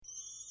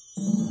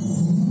Hi,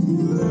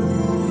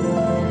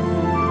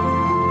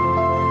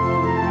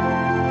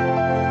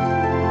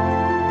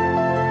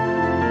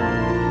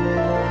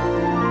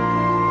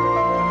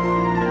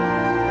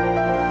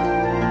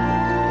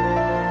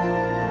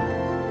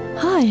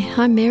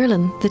 I'm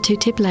Marilyn, the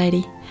two-tip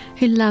lady,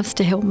 who loves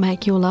to help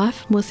make your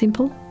life more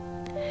simple.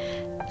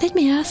 Let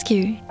me ask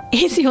you,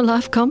 is your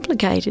life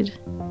complicated?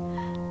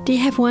 Do you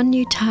have one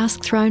new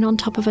task thrown on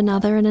top of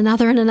another and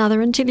another and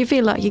another until you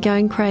feel like you're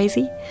going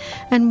crazy?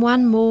 And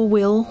one more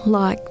will,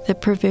 like the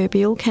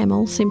proverbial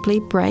camel,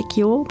 simply break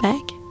your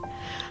back?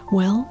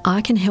 Well,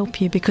 I can help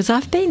you because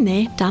I've been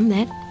there, done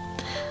that.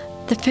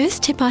 The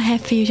first tip I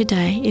have for you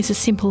today is a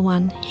simple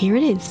one. Here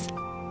it is.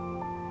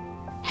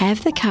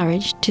 Have the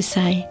courage to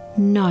say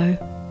no.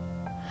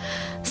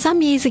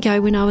 Some years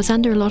ago, when I was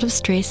under a lot of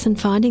stress and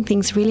finding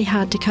things really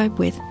hard to cope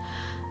with,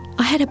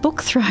 I had a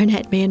book thrown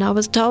at me and I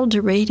was told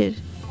to read it.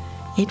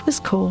 It was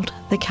called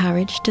The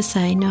Courage to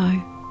Say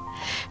No.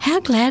 How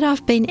glad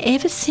I've been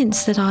ever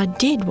since that I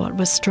did what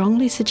was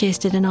strongly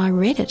suggested and I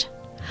read it.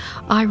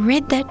 I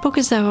read that book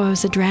as though I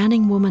was a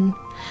drowning woman,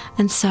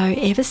 and so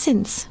ever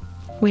since,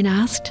 when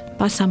asked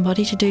by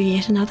somebody to do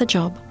yet another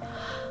job,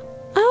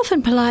 I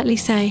often politely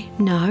say,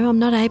 no, I'm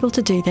not able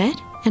to do that,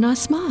 and I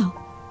smile.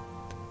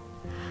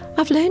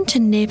 I've learned to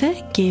never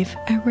give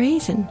a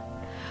reason.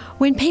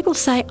 When people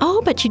say,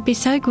 oh, but you'd be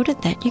so good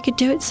at that, you could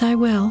do it so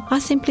well, I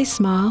simply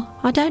smile.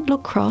 I don't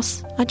look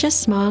cross. I just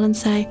smile and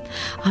say,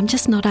 I'm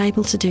just not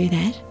able to do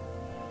that.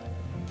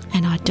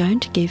 And I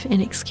don't give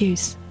an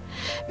excuse.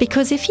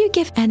 Because if you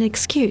give an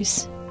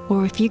excuse,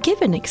 or if you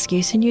give an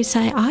excuse and you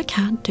say, I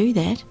can't do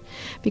that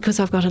because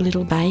I've got a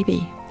little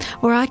baby,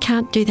 or I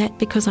can't do that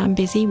because I'm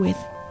busy with,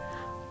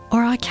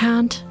 or I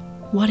can't,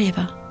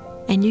 whatever,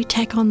 and you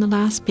tack on the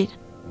last bit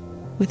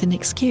with an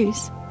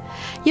excuse,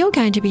 you're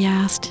going to be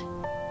asked,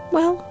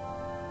 well,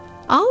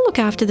 I'll look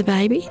after the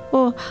baby,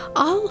 or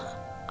I'll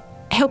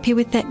help you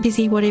with that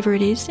busy whatever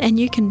it is, and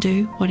you can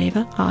do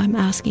whatever I'm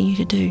asking you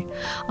to do.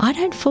 I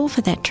don't fall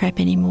for that trap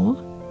anymore.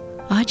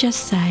 I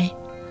just say,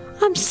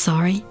 I'm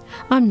sorry,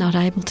 I'm not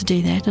able to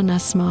do that, and I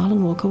smile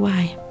and walk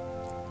away.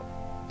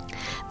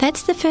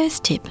 That's the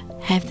first tip.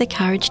 Have the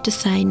courage to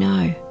say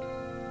no.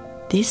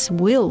 This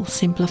will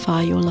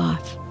simplify your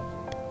life.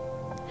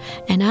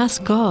 And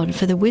ask God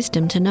for the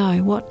wisdom to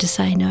know what to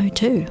say no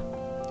to,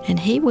 and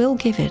He will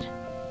give it.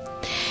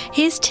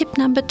 Here's tip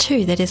number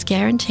 2 that is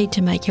guaranteed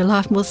to make your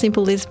life more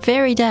simple this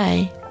very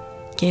day.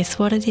 Guess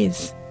what it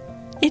is?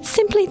 It's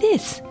simply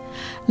this.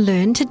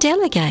 Learn to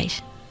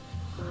delegate.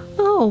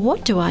 Oh,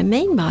 what do I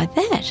mean by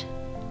that?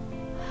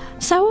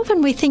 So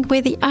often we think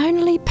we're the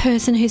only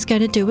person who's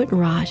going to do it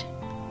right.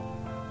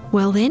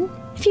 Well then,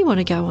 if you want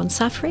to go on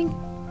suffering,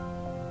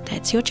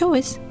 that's your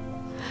choice.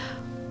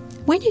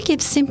 When you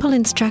give simple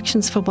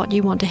instructions for what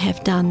you want to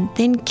have done,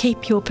 then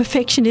keep your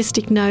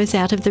perfectionistic nose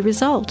out of the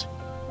result.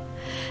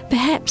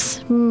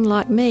 Perhaps,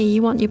 like me,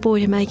 you want your boy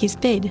to make his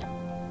bed.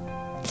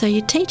 So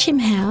you teach him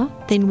how,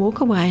 then walk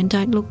away and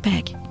don't look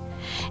back.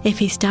 If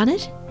he's done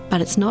it,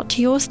 but it's not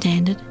to your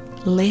standard,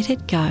 let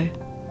it go.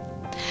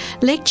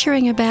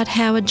 Lecturing about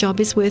how a job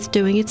is worth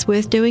doing, it's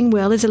worth doing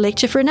well, is a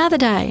lecture for another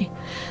day.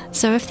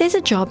 So if there's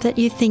a job that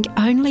you think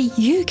only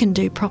you can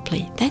do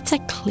properly, that's a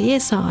clear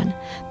sign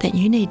that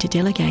you need to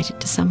delegate it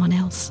to someone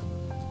else.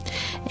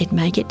 It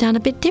may get done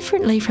a bit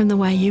differently from the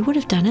way you would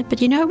have done it,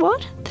 but you know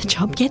what? The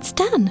job gets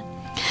done.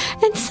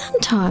 And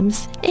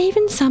sometimes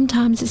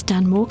it's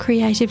done more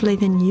creatively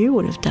than you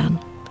would have done.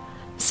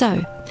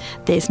 So,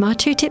 there's my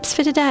 2 tips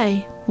for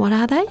today. What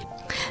are they?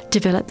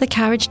 Develop the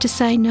courage to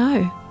say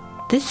no.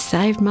 This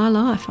saved my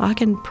life. I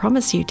can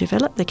promise you,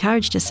 develop the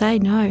courage to say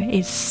no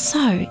is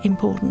so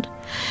important.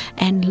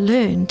 And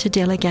learn to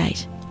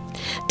delegate.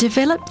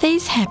 Develop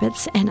these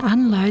habits and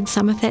unload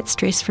some of that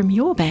stress from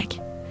your back.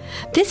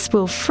 This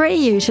will free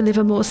you to live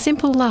a more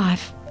simple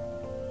life.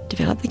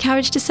 Develop the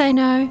courage to say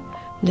no.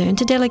 Learn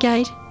to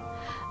delegate.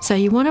 So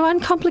you want to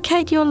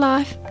uncomplicate your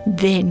life?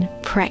 Then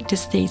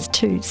practice these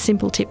 2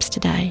 simple tips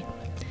today.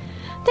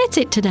 That's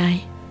it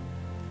today.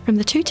 From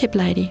the two-tip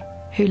lady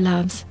who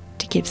loves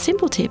to give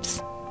simple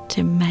tips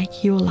to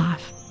make your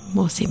life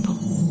more simple.